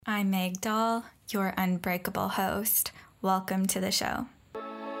I'm Magdal, your unbreakable host. Welcome to the show.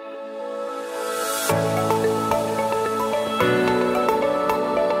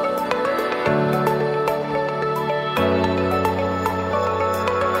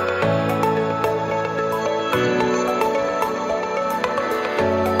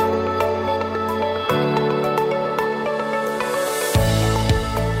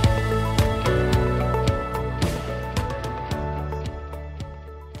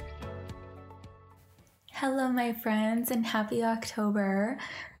 Hello, my friends, and happy October,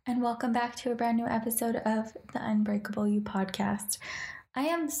 and welcome back to a brand new episode of the Unbreakable You podcast. I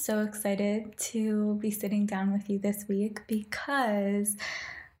am so excited to be sitting down with you this week because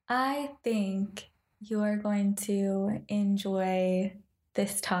I think you're going to enjoy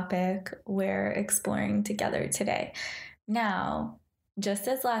this topic we're exploring together today. Now, just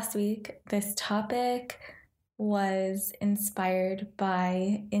as last week, this topic was inspired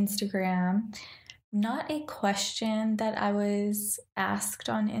by Instagram. Not a question that I was asked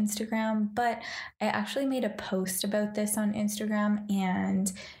on Instagram, but I actually made a post about this on Instagram and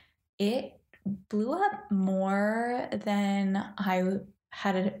it blew up more than I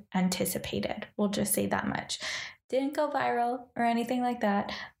had anticipated. We'll just say that much. Didn't go viral or anything like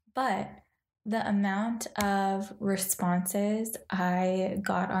that, but the amount of responses I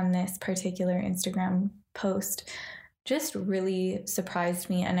got on this particular Instagram post just really surprised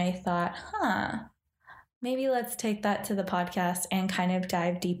me. And I thought, maybe let's take that to the podcast and kind of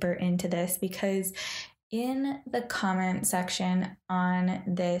dive deeper into this, because in the comment section on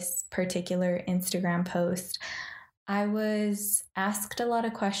this particular Instagram post, I was asked a lot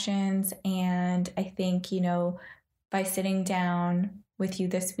of questions, and I think, by sitting down with you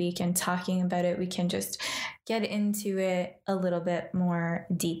this week and talking about it, we can just get into it a little bit more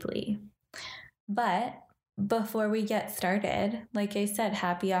deeply. But before we get started, like I said,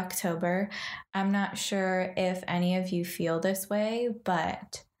 happy October. I'm not sure if any of you feel this way,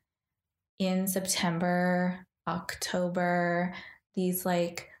 but in September, October, these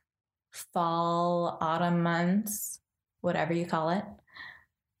fall, autumn months, whatever you call it,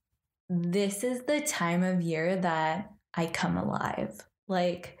 this is the time of year that I come alive.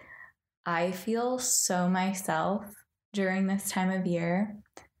 I feel so myself during this time of year,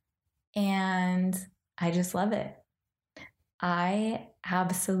 and I just love it. I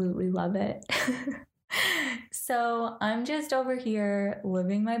absolutely love it. So I'm just over here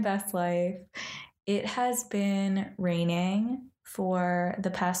living my best life. It has been raining for the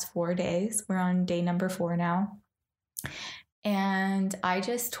past 4 days. We're on day number 4 now. And I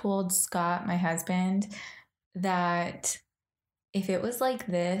just told Scott, my husband, that if it was like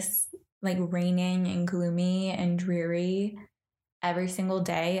this, raining and gloomy and dreary every single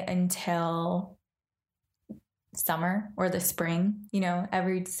day until summer or the spring,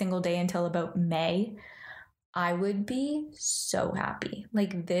 every single day until about May, I would be so happy.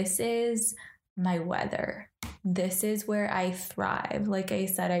 This is my weather. This is where I thrive. Like I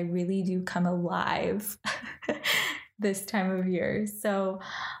said, I really do come alive this time of year. So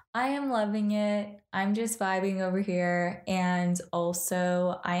I am loving it. I'm just vibing over here. And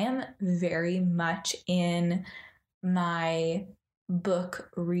also I am very much in my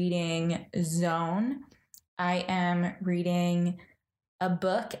book reading zone. I am reading a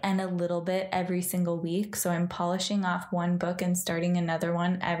book and a little bit every single week. So I'm polishing off one book and starting another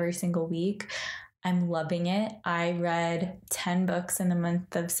one every single week. I'm loving it. I read 10 books in the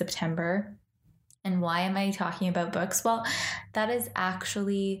month of September. And why am I talking about books? Well, that is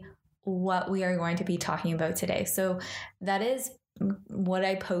actually what we are going to be talking about today. So that is what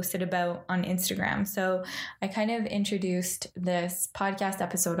I posted about on Instagram. So I kind of introduced this podcast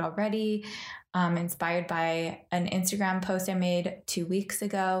episode already, inspired by an Instagram post I made 2 weeks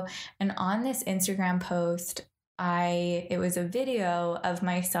ago. And on this Instagram post, it was a video of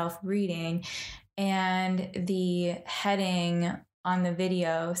myself reading, and the heading on the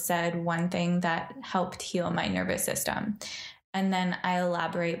video said one thing that helped heal my nervous system. And then I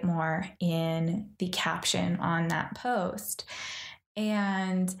elaborate more in the caption on that post.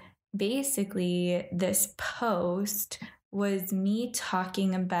 And basically, this post was me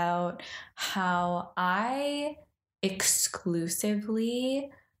talking about how I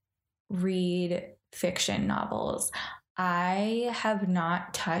exclusively read fiction novels. I have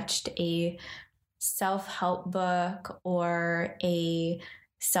not touched a self-help book or a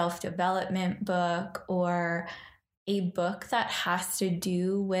self-development book or a book that has to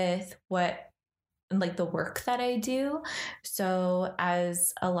do with the work that I do. So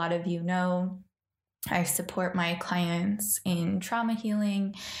as a lot of you know, I support my clients in trauma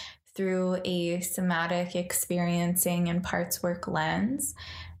healing through a somatic experiencing and parts work lens.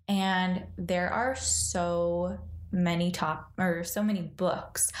 And there are so many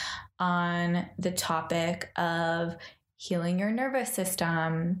books on the topic of healing your nervous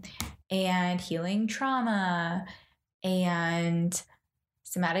system and healing trauma and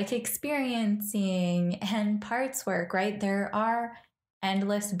somatic experiencing and parts work, right? There are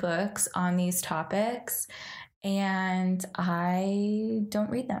endless books on these topics, and I don't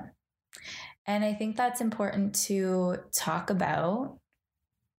read them. And I think that's important to talk about,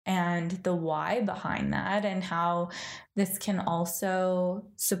 and the why behind that, and how this can also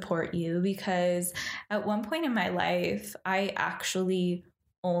support you. Because at one point in my life, I actually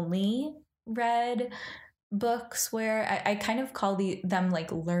only read books where I kind of call them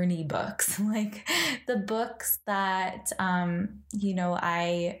like learny books, like the books that,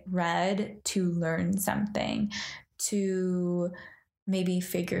 I read to learn something, to maybe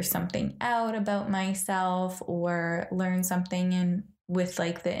figure something out about myself, or learn something with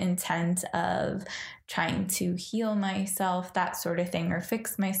like the intent of trying to heal myself, that sort of thing, or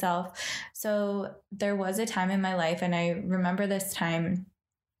fix myself. So there was a time in my life, and I remember this time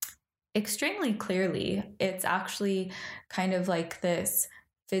extremely clearly. It's actually kind of like this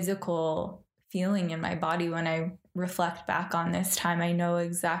physical feeling in my body when I reflect back on this time. I know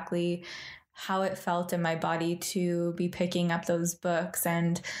exactly how it felt in my body to be picking up those books.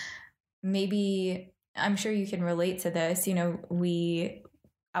 And maybe, I'm sure you can relate to this,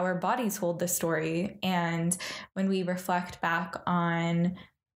 our bodies hold the story. And when we reflect back on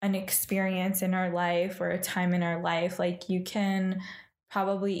an experience in our life or a time in our life, like, you can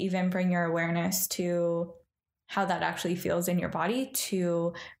probably even bring your awareness to how that actually feels in your body,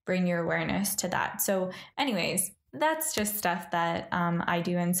 to bring your awareness to that. So anyways, that's just stuff that I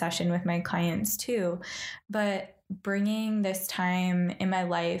do in session with my clients too. But bringing this time in my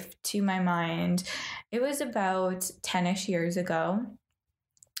life to my mind, it was about 10-ish years ago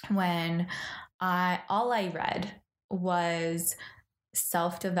when all I read was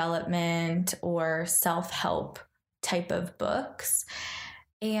self-development or self-help type of books.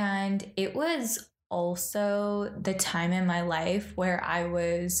 And it was also the time in my life where I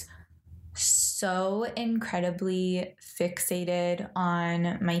was so incredibly fixated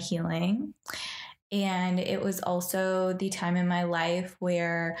on my healing. And it was also the time in my life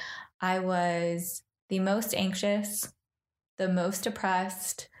where I was the most anxious, the most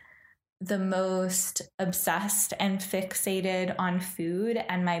depressed, the most obsessed and fixated on food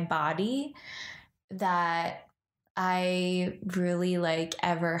and my body that I really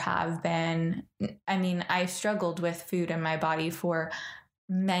ever have been. I mean, I struggled with food in my body for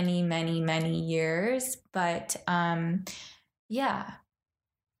many, many, many years, but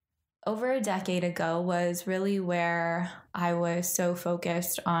over a decade ago was really where I was so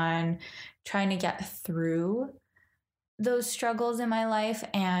focused on trying to get through those struggles in my life.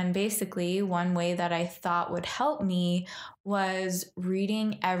 And basically, one way that I thought would help me was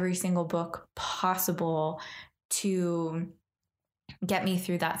reading every single book possible to get me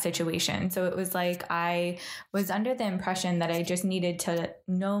through that situation. So it was like I was under the impression that I just needed to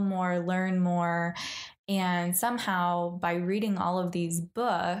know more, learn more. And somehow by reading all of these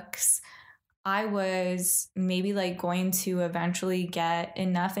books, I was maybe going to eventually get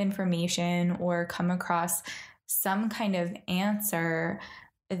enough information or come across some kind of answer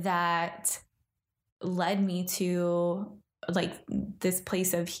that led me to this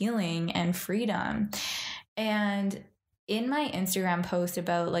place of healing and freedom. And in my Instagram post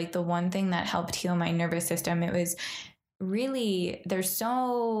about the one thing that helped heal my nervous system, it was really, there's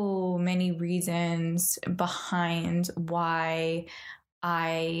so many reasons behind why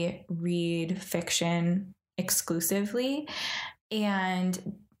I read fiction exclusively.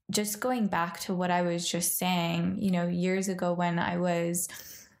 And just going back to what I was just saying, years ago when I was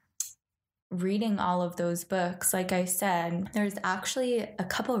reading all of those books, like I said, there's actually a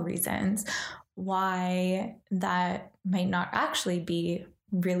couple reasons why that might not actually be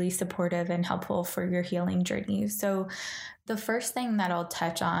really supportive and helpful for your healing journey. So the first thing that I'll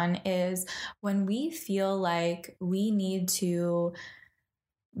touch on is when we feel like we need to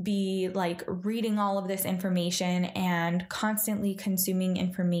be reading all of this information and constantly consuming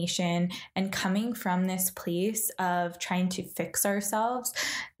information and coming from this place of trying to fix ourselves,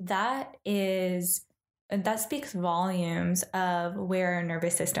 that speaks volumes of where our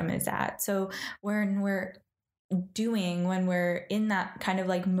nervous system is at. So when we're in that kind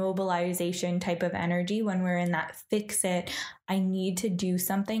of mobilization type of energy, when we're in that fix it, I need to do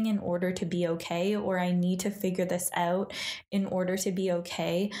something in order to be okay, or I need to figure this out in order to be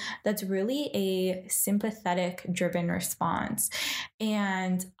okay, that's really a sympathetic driven response.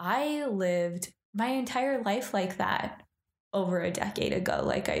 And I lived my entire life like that. over a decade ago.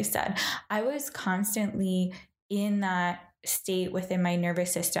 Like I said, I was constantly in that state within my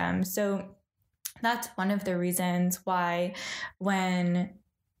nervous system. So that's one of the reasons why when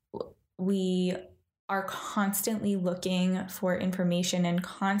we are constantly looking for information and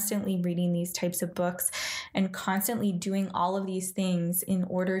constantly reading these types of books and constantly doing all of these things in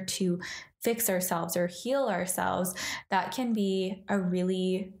order to fix ourselves or heal ourselves, that can be a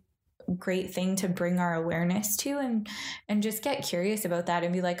really great thing to bring our awareness to, and just get curious about that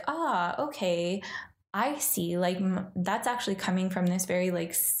and be like, okay, I see, like that's actually coming from this very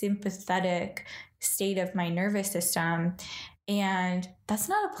like sympathetic state of my nervous system. And that's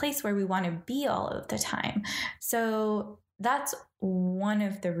not a place where we want to be all of the time. So that's one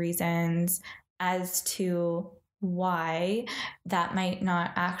of the reasons as to why that might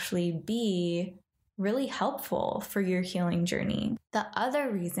not actually be really helpful for your healing journey. The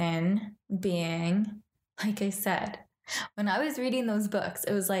other reason being, like I said, when I was reading those books,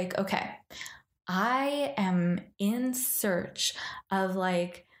 it was like, okay, I am in search of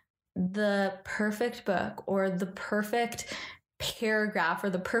like the perfect book or the perfect paragraph or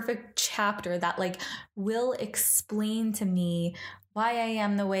the perfect chapter that like will explain to me why I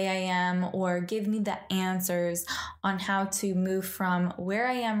am the way I am, or give me the answers on how to move from where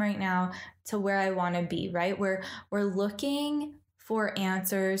I am right now to where I want to be, right? We're looking for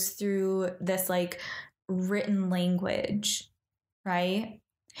answers through this like written language, right?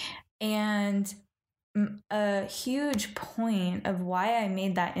 And a huge point of why I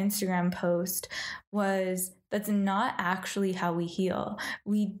made that Instagram post was that's not actually how we heal.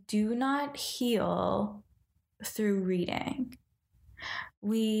 We do not heal through reading.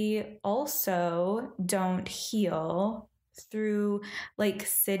 We also don't heal through like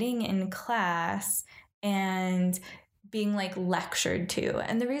sitting in class and being like lectured to.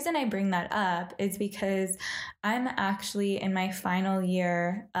 And the reason I bring that up is because I'm actually in my final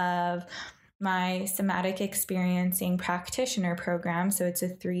year of my somatic experiencing practitioner program. So it's a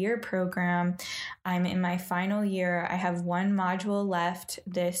 3-year program. I'm in my final year. I have one module left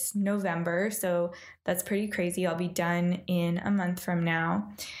this November. So that's pretty crazy. I'll be done in a month from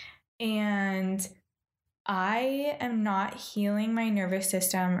now. And I am not healing my nervous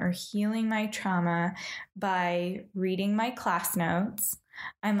system or healing my trauma by reading my class notes.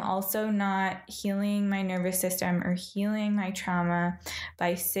 I'm also not healing my nervous system or healing my trauma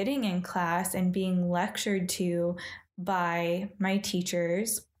by sitting in class and being lectured to by my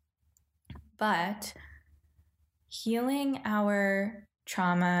teachers. But healing our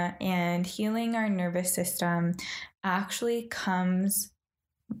trauma and healing our nervous system actually comes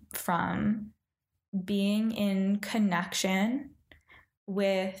from being in connection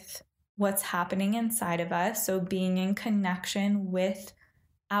with what's happening inside of us. So being in connection with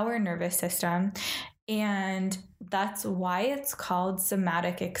our nervous system. And that's why it's called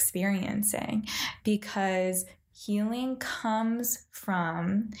somatic experiencing, because healing comes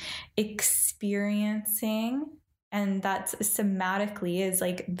from experiencing, and that's somatically is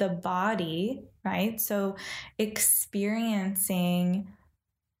like the body, right? So experiencing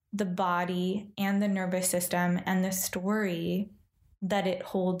the body and the nervous system and the story that it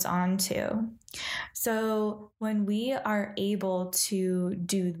holds on to. So when we are able to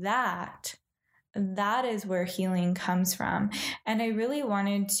do that, that is where healing comes from. And I really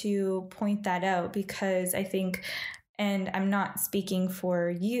wanted to point that out because I think, and I'm not speaking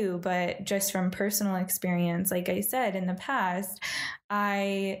for you, but just from personal experience, like I said in the past,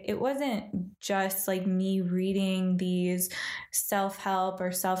 it wasn't just like me reading these self-help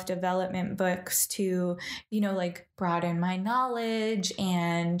or self-development books to, like broaden my knowledge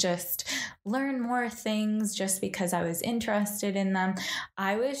and just learn more things just because I was interested in them.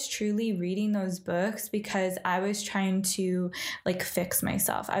 I was truly reading those books because I was trying to like fix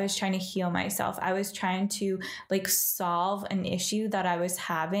myself. I was trying to heal myself. I was trying to like solve an issue that I was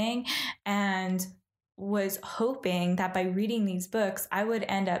having, and was hoping that by reading these books, I would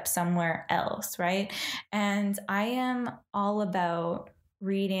end up somewhere else, right? And I am all about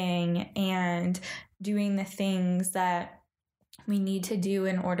reading and doing the things that we need to do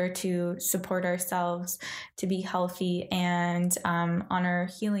in order to support ourselves to be healthy and on our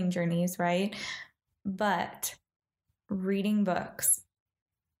healing journeys, right? But reading books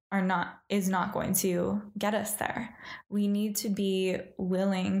is not going to get us there. We need to be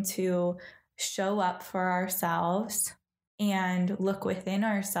willing to show up for ourselves and look within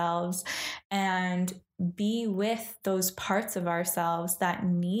ourselves and be with those parts of ourselves that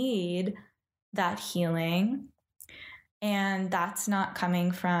need that healing. And that's not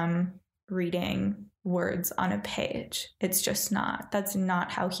coming from reading words on a page. It's just not. That's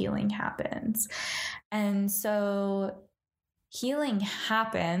not how healing happens. And so healing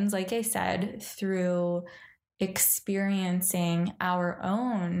happens, like I said, through experiencing our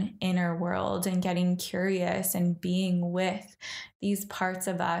own inner world and getting curious and being with these parts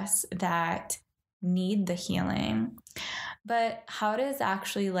of us that need the healing. But how does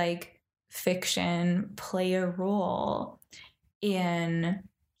actually like fiction play a role in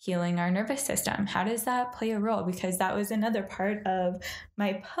healing our nervous system? How does that play a role? Because that was another part of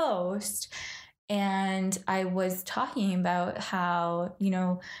my post. And I was talking about how,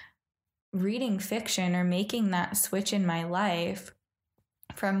 reading fiction or making that switch in my life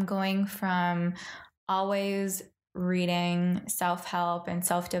from going from always reading self-help and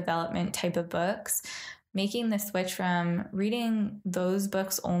self-development type of books, making the switch from reading those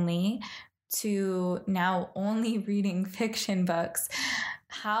books only to now only reading fiction books,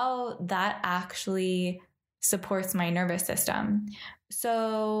 how that actually supports my nervous system.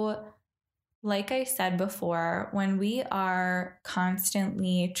 So like I said before, when we are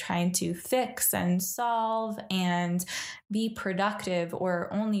constantly trying to fix and solve and be productive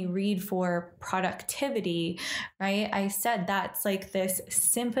or only read for productivity, right? I said that's like this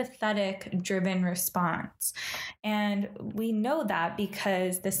sympathetic driven response. And we know that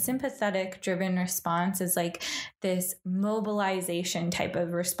because the sympathetic driven response is like this mobilization type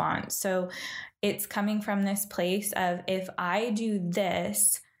of response. So it's coming from this place of, if I do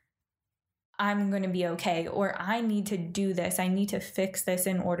this, I'm going to be okay, or I need to do this. I need to fix this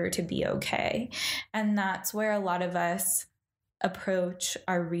in order to be okay. And that's where a lot of us approach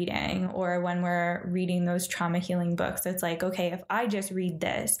our reading, or when we're reading those trauma healing books, it's like, okay, if I just read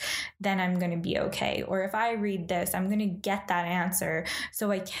this, then I'm going to be okay. Or if I read this, I'm going to get that answer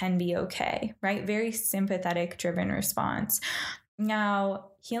so I can be okay, right? Very sympathetic driven response. Now,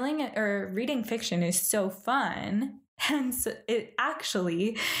 healing or reading fiction is so fun. And so it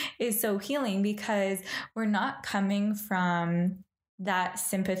actually is so healing because we're not coming from that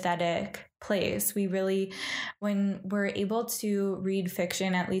sympathetic place. We really, when we're able to read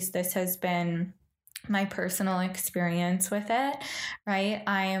fiction, at least this has been my personal experience with it, right?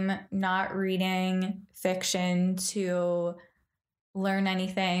 I'm not reading fiction to learn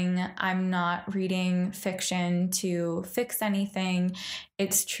anything. I'm not reading fiction to fix anything.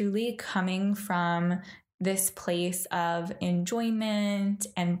 It's truly coming from this place of enjoyment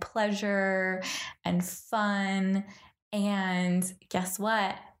and pleasure and fun. And guess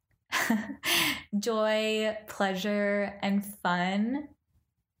what? Joy, pleasure, and fun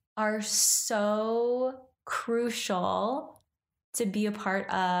are so crucial to be a part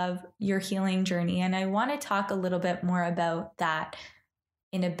of your healing journey. And I want to talk a little bit more about that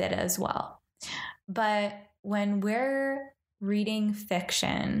in a bit as well. But when we're reading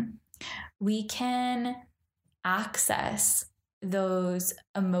fiction, we can access those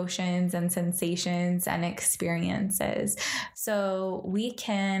emotions and sensations and experiences. So we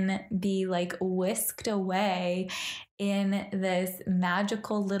can be like whisked away in this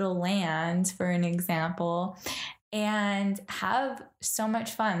magical little land, for an example, and have so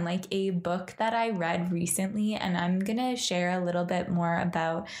much fun. Like a book that I read recently, and I'm going to share a little bit more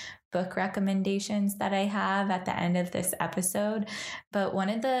about book recommendations that I have at the end of this episode. But one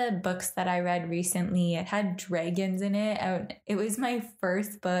of the books that I read recently, it had dragons in it. It was my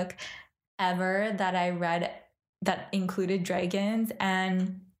first book ever that I read that included dragons.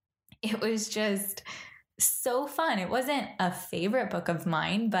 And it was just so fun. It wasn't a favorite book of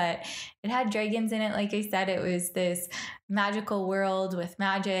mine, but it had dragons in it. Like I said, it was this magical world with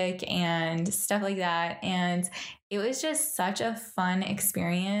magic and stuff like that. And it was just such a fun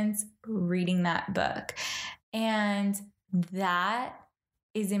experience reading that book. And that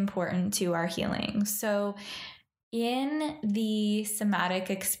is important to our healing. So in the somatic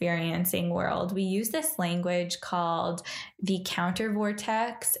experiencing world, we use this language called the counter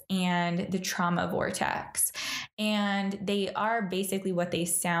vortex and the trauma vortex. And they are basically what they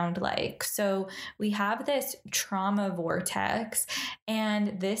sound like. So we have this trauma vortex,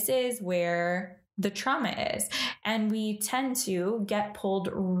 and this is where the trauma is. And we tend to get pulled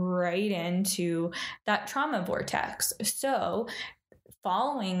right into that trauma vortex. So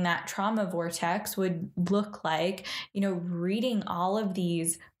following that trauma vortex would look like, reading all of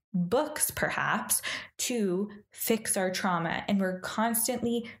these books perhaps to fix our trauma. And we're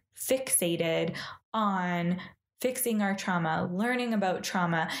constantly fixated on fixing our trauma, learning about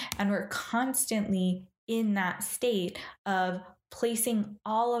trauma. And we're constantly in that state of placing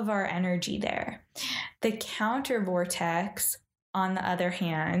all of our energy there. The counter vortex, on the other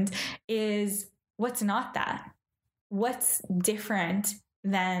hand, is what's not that. What's different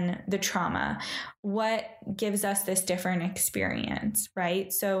than the trauma? What gives us this different experience,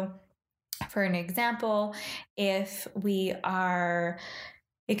 right? So For an example, if we are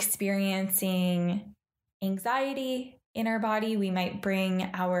experiencing anxiety in our body, we might bring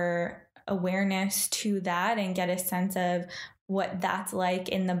our awareness to that and get a sense of what that's like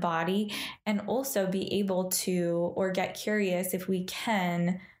in the body, and also be able to, or get curious if we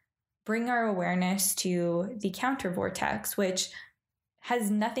can, bring our awareness to the counter vortex, which has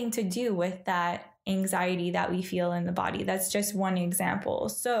nothing to do with that anxiety that we feel in the body. That's just one example.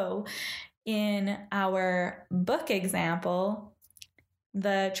 So in our book example,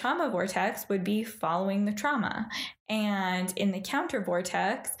 the trauma vortex would be following the trauma. And in the counter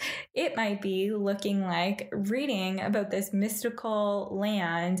vortex, it might be looking like reading about this mystical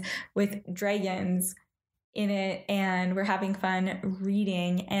land with dragons in it, and we're having fun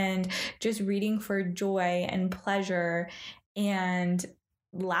reading, and just reading for joy and pleasure and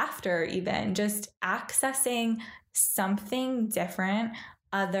laughter, even just accessing something different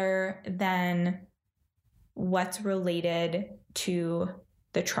other than what's related to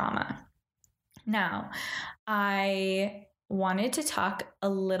the trauma. Now, I wanted to talk a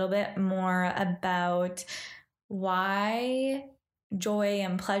little bit more about why joy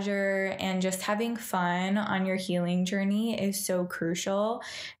and pleasure and just having fun on your healing journey is so crucial,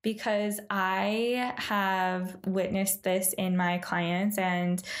 because I have witnessed this in my clients,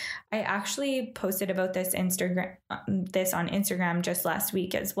 and I actually posted about this on Instagram just last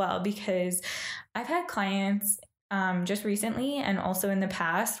week as well, because I've had clients just recently and also in the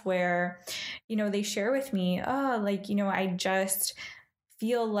past where, they share with me, I just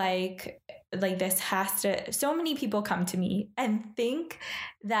feel like this has to, so many people come to me and think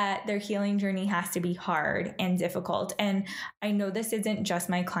that their healing journey has to be hard and difficult. And I know this isn't just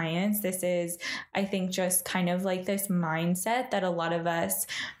my clients. This is, I think, just kind of like this mindset that a lot of us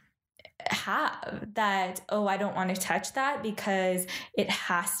have, that, oh, I don't want to touch that because it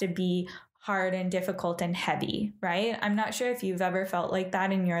has to be hard and difficult and heavy, right? I'm not sure if you've ever felt like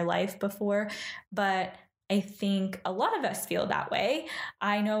that in your life before, but I think a lot of us feel that way.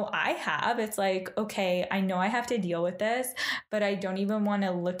 I know I have. It's like, okay, I know I have to deal with this, but I don't even want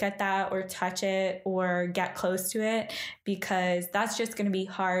to look at that or touch it or get close to it, because that's just going to be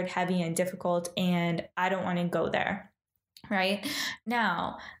hard, heavy, and difficult, and I don't want to go there, right?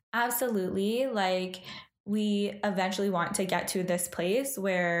 Now, absolutely, we eventually want to get to this place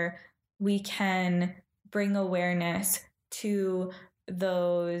where we can bring awareness to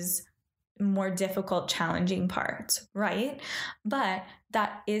those more difficult, challenging parts, right? But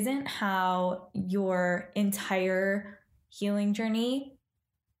that isn't how your entire healing journey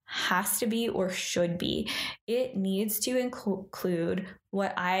has to be or should be. It needs to include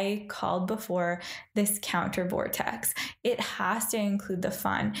what I called before this counter vortex. It has to include the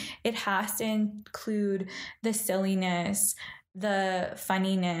fun. It has to include the silliness, the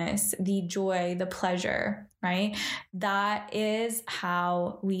funniness, the joy, the pleasure, right? That is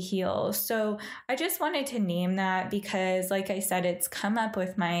how we heal. So I just wanted to name that because, like I said, it's come up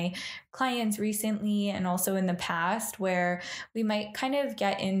with my clients recently and also in the past, where we might kind of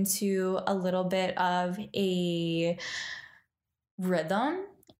get into a little bit of a rhythm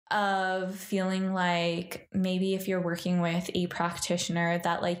of feeling like maybe if you're working with a practitioner,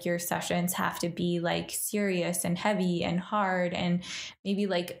 that your sessions have to be serious and heavy and hard, and maybe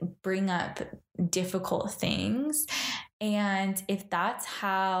bring up difficult things. And if that's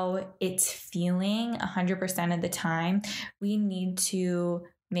how it's feeling 100% of the time, we need to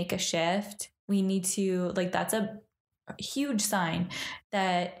make a shift. We need to, that's a huge sign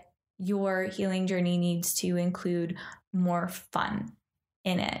that your healing journey needs to include more fun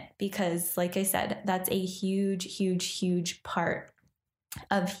in it, because like I said, that's a huge part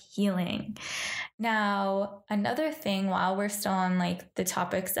of healing. Now, another thing, while we're still on the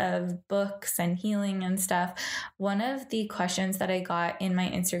topics of books and healing and stuff, one of the questions that I got in my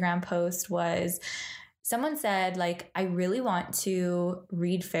Instagram post was, someone said, I really want to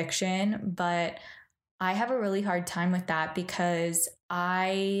read fiction, but I have a really hard time with that because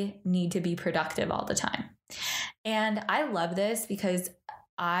I need to be productive all the time. And I love this because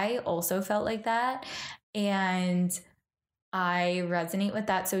I also felt like that, and I resonate with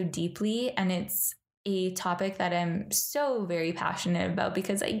that so deeply. And it's a topic that I'm so very passionate about,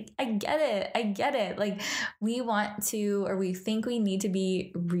 because I get it. I get it. We want to, or we think we need to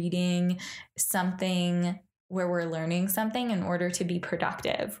be reading something where we're learning something in order to be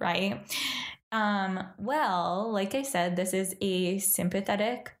productive, right? Well, like I said, this is a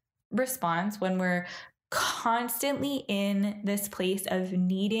sympathetic response when we're constantly in this place of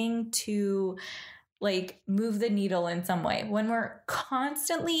needing to move the needle in some way. When we're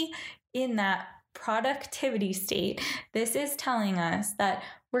constantly in that productivity state, this is telling us that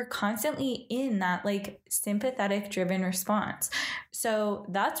we're constantly in that like sympathetic driven response. So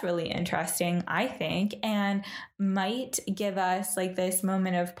that's really interesting, I think, and might give us like this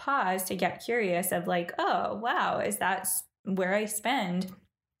moment of pause to get curious of like, oh, wow, is that where I spend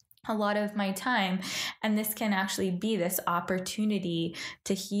a lot of my time? And this can actually be this opportunity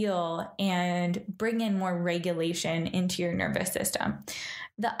to heal and bring in more regulation into your nervous system.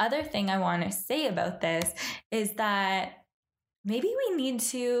 The other thing I want to say about this is that maybe we need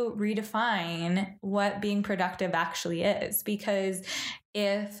to redefine what being productive actually is, because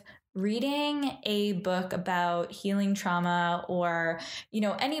if reading a book about healing trauma, or,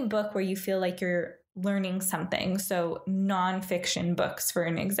 any book where you feel like you're learning something, so nonfiction books, for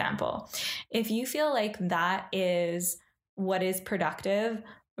an example, if you feel like that is what is productive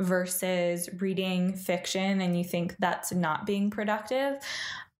versus reading fiction and you think that's not being productive,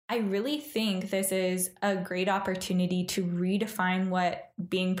 I really think this is a great opportunity to redefine what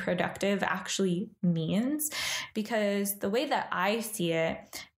being productive actually means, because the way that I see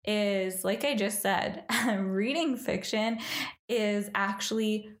it is, like I just said, reading fiction is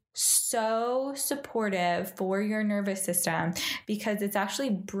actually so supportive for your nervous system, because it's actually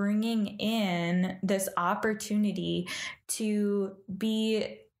bringing in this opportunity to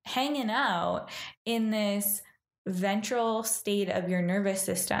be hanging out in this ventral state of your nervous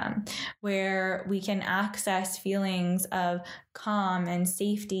system, where we can access feelings of calm and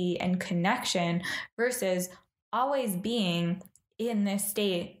safety and connection, versus always being in this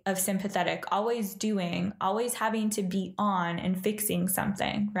state of sympathetic, always doing, always having to be on and fixing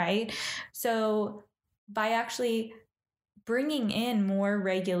something, right? So by actually bringing in more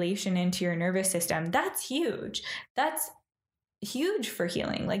regulation into your nervous system, that's huge. That's huge for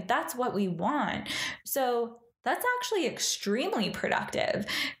healing. Like, that's what we want. So that's actually extremely productive,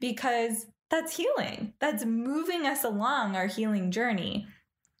 because that's healing. That's moving us along our healing journey.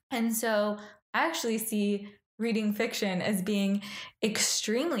 And so I actually see reading fiction as being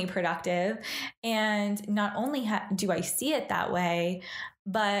extremely productive. And not only do I see it that way,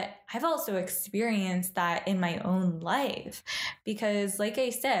 but I've also experienced that in my own life, because like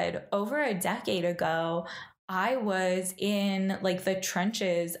I said, over a decade ago, I was in like the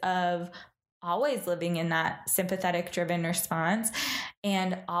trenches of always living in that sympathetic driven response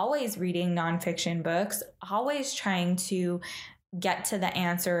and always reading nonfiction books, always trying to get to the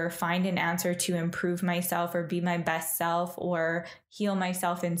answer or find an answer to improve myself or be my best self or heal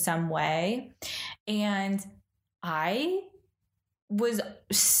myself in some way. And I was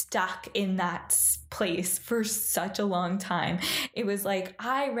stuck in that place for such a long time. It was like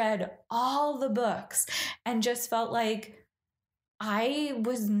I read all the books and just felt like I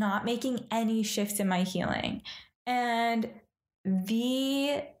was not making any shifts in my healing. And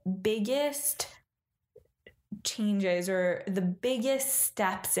the biggest changes, or the biggest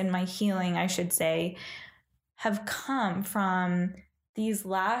steps in my healing, I should say, have come from these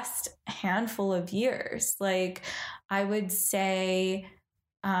last handful of years. Like, I would say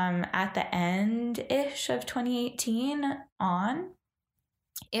at the end-ish of 2018 on,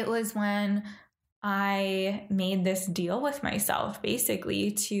 it was when I made this deal with myself,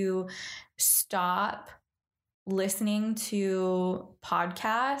 basically, to stop listening to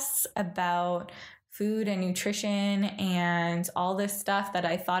podcasts about food and nutrition and all this stuff that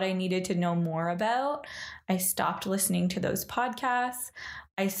I thought I needed to know more about. I stopped listening to those podcasts.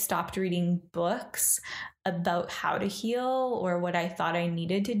 I stopped reading books about how to heal or what I thought I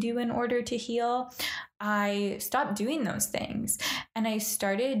needed to do in order to heal. I stopped doing those things, and I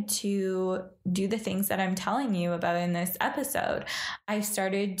started to do the things that I'm telling you about in this episode. I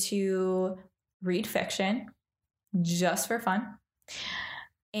started to read fiction just for fun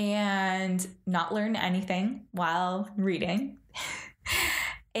and not learn anything while reading.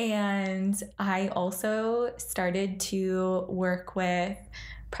 And I also started to work with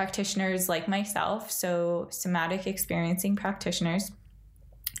practitioners like myself, so somatic experiencing practitioners.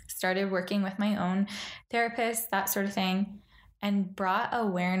 Started working with my own therapist, that sort of thing, and brought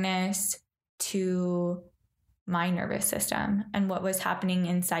awareness to my nervous system and what was happening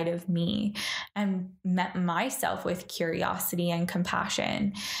inside of me, and met myself with curiosity and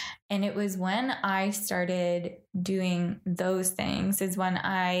compassion. And it was when I started doing those things is when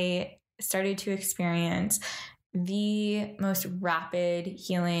I started to experience the most rapid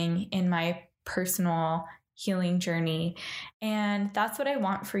healing in my personal healing journey. And that's what I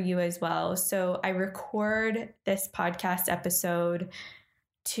want for you as well. So I record this podcast episode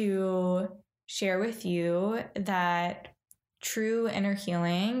to share with you that true inner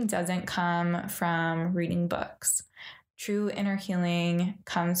healing doesn't come from reading books. True inner healing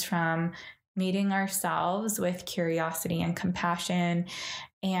comes from meeting ourselves with curiosity and compassion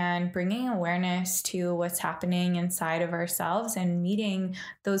and bringing awareness to what's happening inside of ourselves and meeting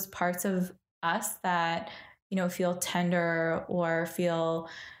those parts of us that, feel tender or feel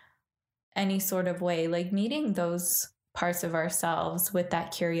any sort of way, like meeting those parts of ourselves with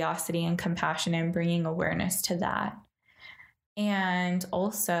that curiosity and compassion and bringing awareness to that. And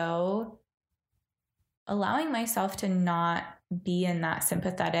also allowing myself to not be in that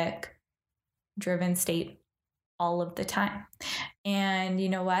sympathetic driven state all of the time. And you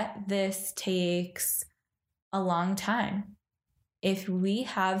know what? This takes a long time. If we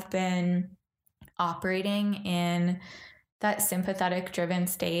have been operating in that sympathetic driven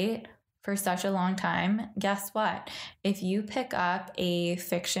state for such a long time, guess what? If you pick up a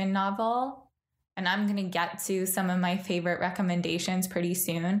fiction novel, and I'm going to get to some of my favorite recommendations pretty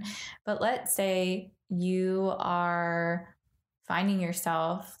soon, but let's say you are finding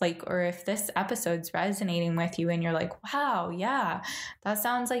yourself or if this episode's resonating with you and you're like, wow, yeah, that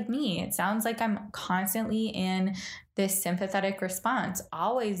sounds like me. It sounds like I'm constantly in this sympathetic response,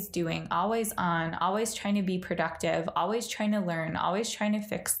 always doing, always on, always trying to be productive, always trying to learn, always trying to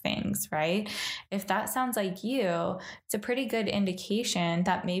fix things, right? If that sounds like you, it's a pretty good indication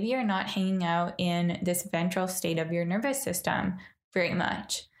that maybe you're not hanging out in this ventral state of your nervous system very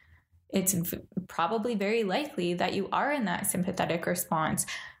much. It's probably very likely that you are in that sympathetic response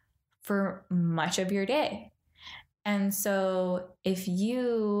for much of your day. And so if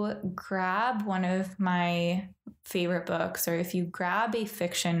you grab one of my favorite books, or if you grab a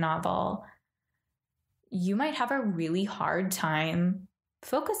fiction novel, you might have a really hard time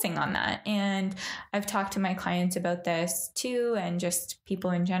focusing on that. And I've talked to my clients about this too, and just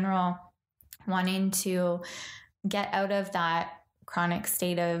people in general wanting to get out of that chronic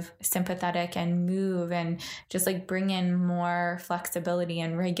state of sympathetic and move and just bring in more flexibility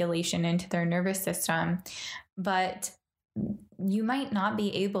and regulation into their nervous system. But you might not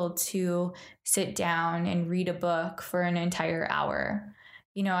be able to sit down and read a book for an entire hour.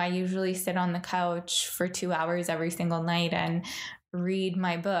 I usually sit on the couch for 2 hours every single night and read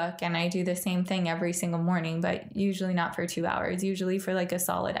my book, and I do the same thing every single morning, but usually not for 2 hours, usually for a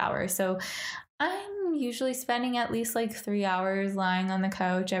solid hour. So I'm usually spending at least 3 hours lying on the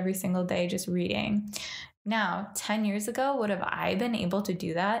couch every single day just reading. Now, 10 years ago, would have I been able to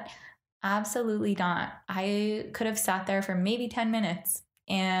do that? Absolutely not. I could have sat there for maybe 10 minutes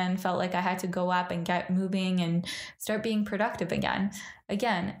and felt like I had to go up and get moving and start being productive again.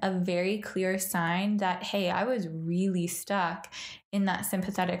 Again, a very clear sign that, hey, I was really stuck in that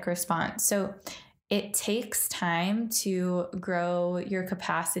sympathetic response. So it takes time to grow your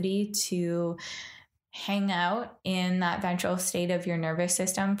capacity to hang out in that ventral state of your nervous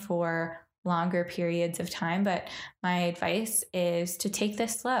system for longer periods of time. But my advice is to take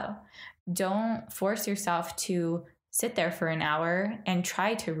this slow. Don't force yourself to sit there for an hour and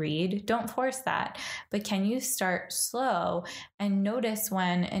try to read. Don't force that. But can you start slow and notice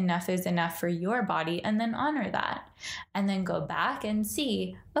when enough is enough for your body, and then honor that? And then go back and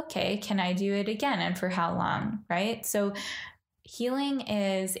see, okay, can I do it again? And for how long, right? So healing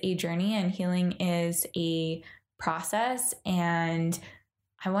is a journey and healing is a process. And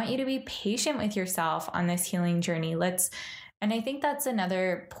I want you to be patient with yourself on this healing journey. And I think that's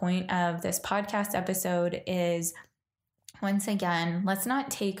another point of this podcast episode is, once again, let's not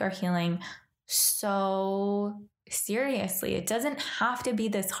take our healing so seriously. It doesn't have to be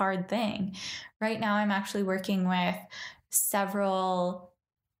this hard thing. Right now, I'm actually working with several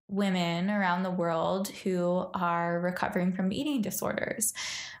women around the world who are recovering from eating disorders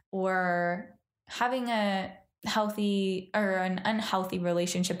or having a healthy or an unhealthy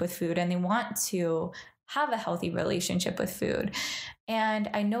relationship with food, and they want to have a healthy relationship with food. And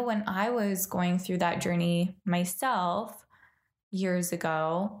I know when I was going through that journey myself years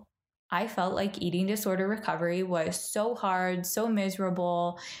ago, I felt like eating disorder recovery was so hard, so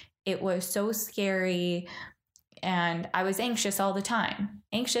miserable. It was so scary. And I was anxious all the time,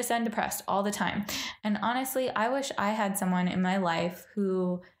 anxious and depressed all the time. And honestly, I wish I had someone in my life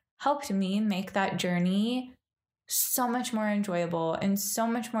who helped me make that journey so much more enjoyable and so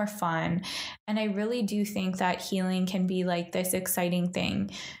much more fun. And I really do think that healing can be this exciting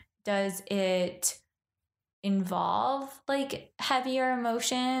thing. Does it involve heavier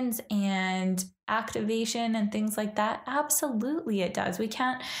emotions and activation and things like that? Absolutely it does. We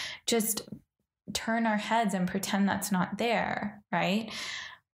can't just turn our heads and pretend that's not there, right?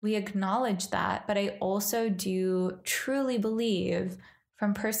 We acknowledge that, but I also do truly believe,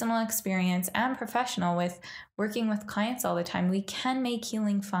 from personal experience and professional with working with clients all the time, we can make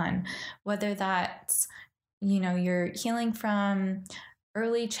healing fun, whether that's, you're healing from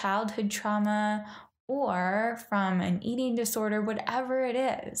early childhood trauma or from an eating disorder, whatever it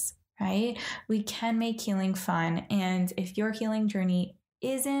is, right? We can make healing fun. And if your healing journey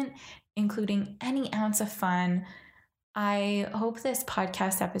isn't including any ounce of fun, I hope this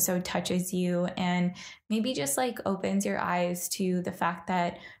podcast episode touches you and maybe just like opens your eyes to the fact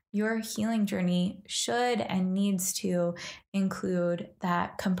that your healing journey should and needs to include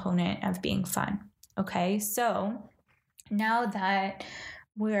that component of being fun. Okay, so now that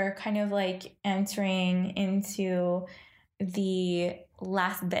we're kind of like entering into the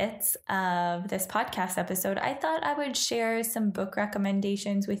last bits of this podcast episode, I thought I would share some book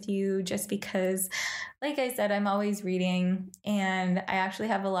recommendations with you just because, like I said, I'm always reading and I actually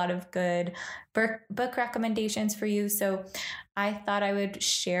have a lot of good book recommendations for you. So I thought I would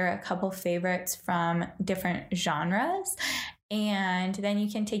share a couple favorites from different genres. And then you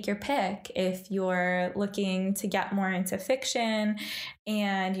can take your pick if you're looking to get more into fiction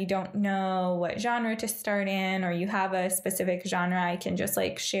and you don't know what genre to start in, or you have a specific genre. I can just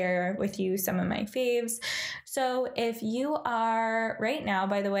like share with you some of my faves. So if you are right now,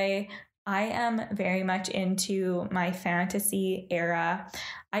 by the way, I am very much into my fantasy era.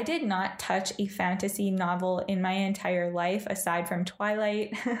 I did not touch a fantasy novel in my entire life aside from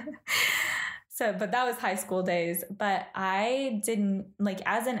Twilight. But that was high school days. But I didn't, like,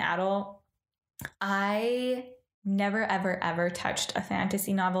 as an adult, I never, ever, ever touched a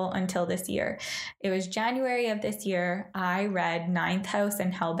fantasy novel until this year. It was January of this year. I read Ninth House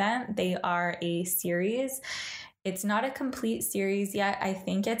and Hellbent. They are a series. It's not a complete series yet. I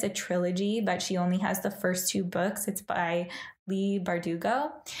think it's a trilogy, but she only has the first 2 books. It's by Leigh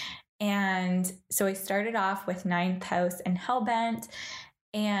Bardugo. And so I started off with Ninth House and Hellbent.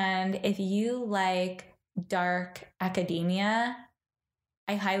 And if you like dark academia,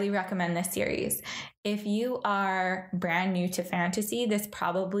 I highly recommend this series. If you are brand new to fantasy, this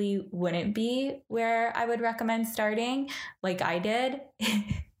probably wouldn't be where I would recommend starting, like I did.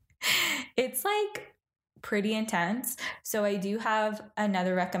 It's like pretty intense. So I do have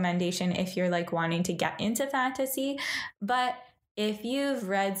another recommendation if you're like wanting to get into fantasy. But if you've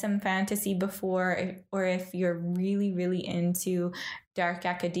read some fantasy before, or if you're really, really into dark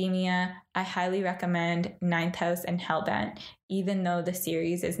academia, I highly recommend Ninth House and Hellbent, even though the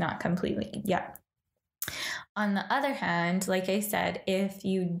series is not completely yet. On the other hand, like I said, if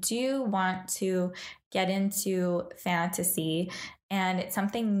you do want to get into fantasy and it's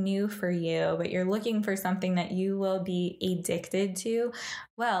something new for you, but you're looking for something that you will be addicted to,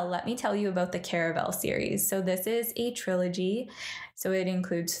 well, let me tell you about the Caraval series. So this is a trilogy. So it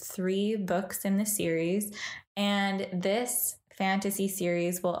includes 3 books in the series. And this fantasy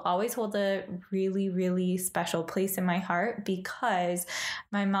series will always hold a really, really special place in my heart because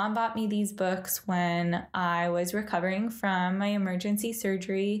my mom bought me these books when I was recovering from my emergency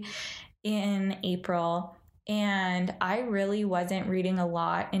surgery in April. And I really wasn't reading a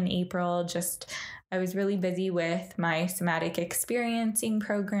lot in April. I was really busy with my somatic experiencing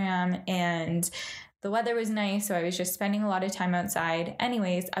program and the weather was nice. So I was just spending a lot of time outside.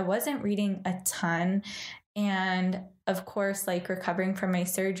 Anyways, I wasn't reading a ton. And of course, like recovering from my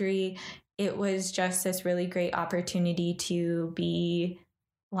surgery, it was just this really great opportunity to be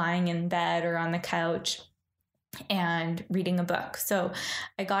lying in bed or on the couch and reading a book. So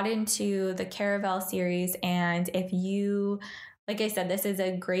I got into the Caraval series. And if you, like I said, this is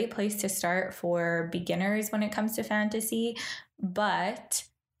a great place to start for beginners when it comes to fantasy, but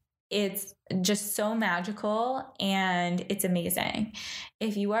it's just so magical and it's amazing.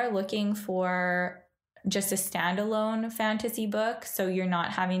 If you are looking for just a standalone fantasy book, so you're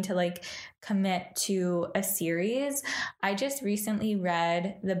not having to like commit to a series, I just recently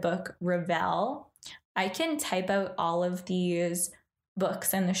read the book Revelle. I can type out all of these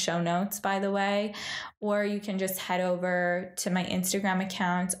books in the show notes, by the way, or you can just head over to my Instagram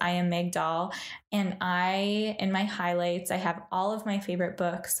account, I am Meg Doll, and in my highlights, I have all of my favorite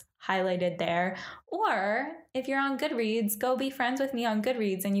books highlighted there. Or if you're on Goodreads, go be friends with me on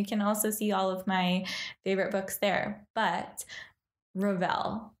Goodreads and you can also see all of my favorite books there. But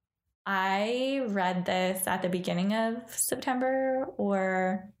Revelle, I read this at the beginning of September,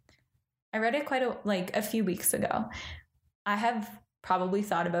 or I read it a few weeks ago. I have probably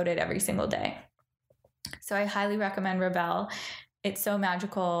thought about it every single day. So I highly recommend Revelle. It's so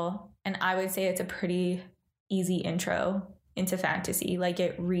magical, and I would say it's a pretty easy intro into fantasy. Like,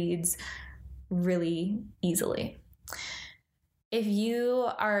 it reads really easily. If you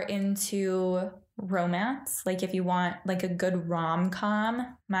are into romance, like if you want like a good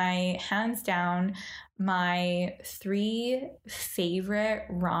rom-com, hands down, my 3 favorite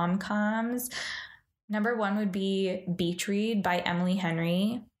rom-coms, Number 1 would be Beach Read by Emily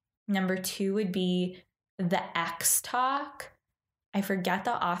Henry. Number 2 would be The X Talk. I forget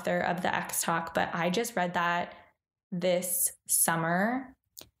the author of The X Talk, but I just read that this summer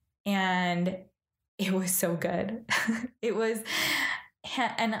and it was so good. It was,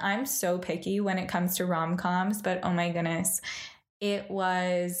 and I'm so picky when it comes to rom-coms, but oh my goodness, it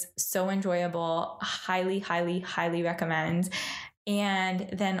was so enjoyable. Highly, highly, highly recommend. And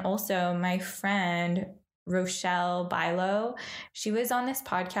then also my friend Rochelle Bilo, she was on this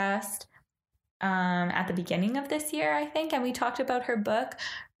podcast at the beginning of this year, I think, and we talked about her book,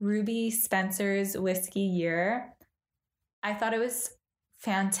 Ruby Spencer's Whisky Year. I thought it was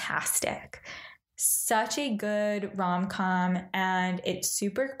fantastic. Such a good rom-com, and it's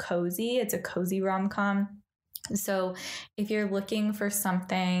super cozy. It's a cozy rom-com. So if you're looking for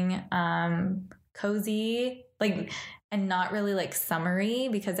something cozy, like, and not really like summery,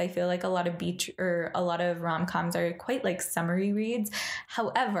 because I feel like a lot of rom-coms are quite like summery reads.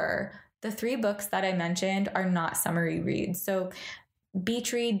 However, the 3 books that I mentioned are not summery reads. So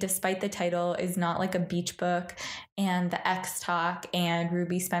Beach Read, despite the title, is not like a beach book, and The X Talk and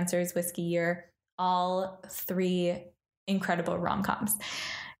Ruby Spencer's Whisky Year, all 3 incredible rom-coms.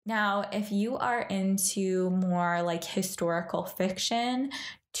 Now, if you are into more like historical fiction,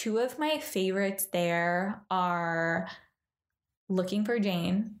 2 of my favorites there are Looking for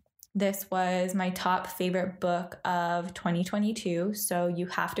Jane. This was my top favorite book of 2022, so you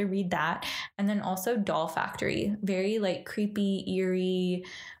have to read that. And then also Doll Factory, very like creepy, eerie,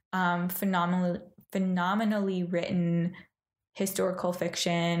 phenomenally written historical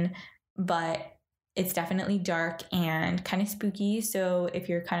fiction, but it's definitely dark and kind of spooky. So if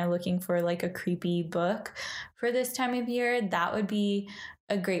you're kind of looking for like a creepy book for this time of year, that would be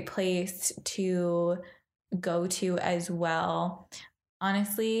a great place to go to as well.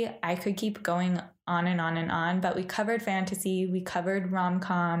 Honestly, I could keep going on and on and on, but we covered fantasy, we covered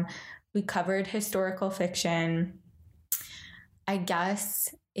rom-com, we covered historical fiction. I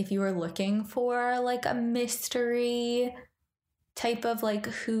guess if you were looking for like a mystery type of like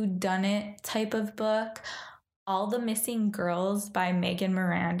whodunit type of book, All the Missing Girls by Megan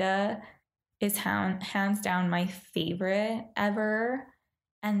Miranda is hands down my favorite ever.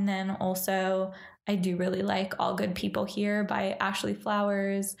 And then also I do really like All Good People Here by Ashley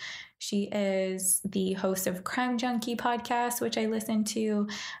Flowers. She is the host of Crime Junkie podcast, which I listen to,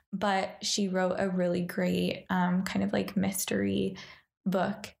 but she wrote a really great kind of like mystery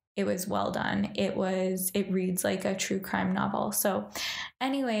book. It was well done. It reads like a true crime novel. So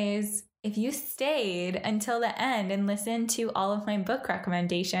anyways, if you stayed until the end and listened to all of my book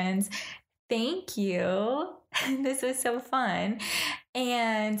recommendations, thank you. This was so fun.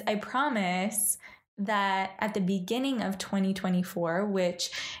 And I promise that at the beginning of 2024, which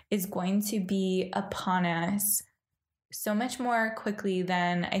is going to be upon us so much more quickly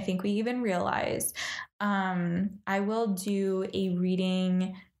than I think we even realize, I will do a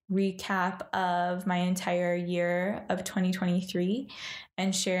reading recap of my entire year of 2023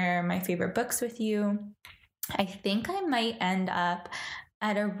 and share my favorite books with you. I think I might end up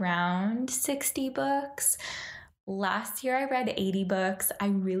at around 60 books. Last year I read 80 books. I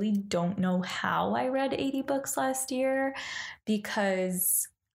really don't know how I read 80 books last year, because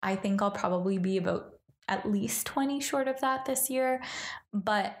I think I'll probably be about at least 20 short of that this year.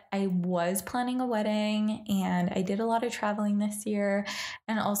 But I was planning a wedding and I did a lot of traveling this year.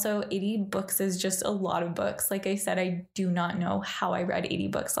 And also 80 books is just a lot of books. Like I said, I do not know how I read 80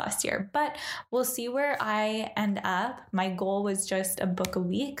 books last year, but we'll see where I end up. My goal was just a book a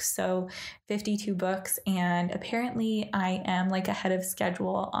week, so 52 books. And apparently I am like ahead of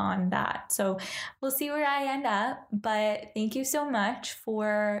schedule on that. So we'll see where I end up. But thank you so much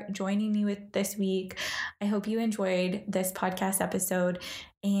for joining me with this week. I hope you enjoyed this podcast episode,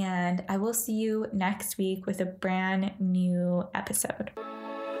 and I will see you next week with a brand new episode.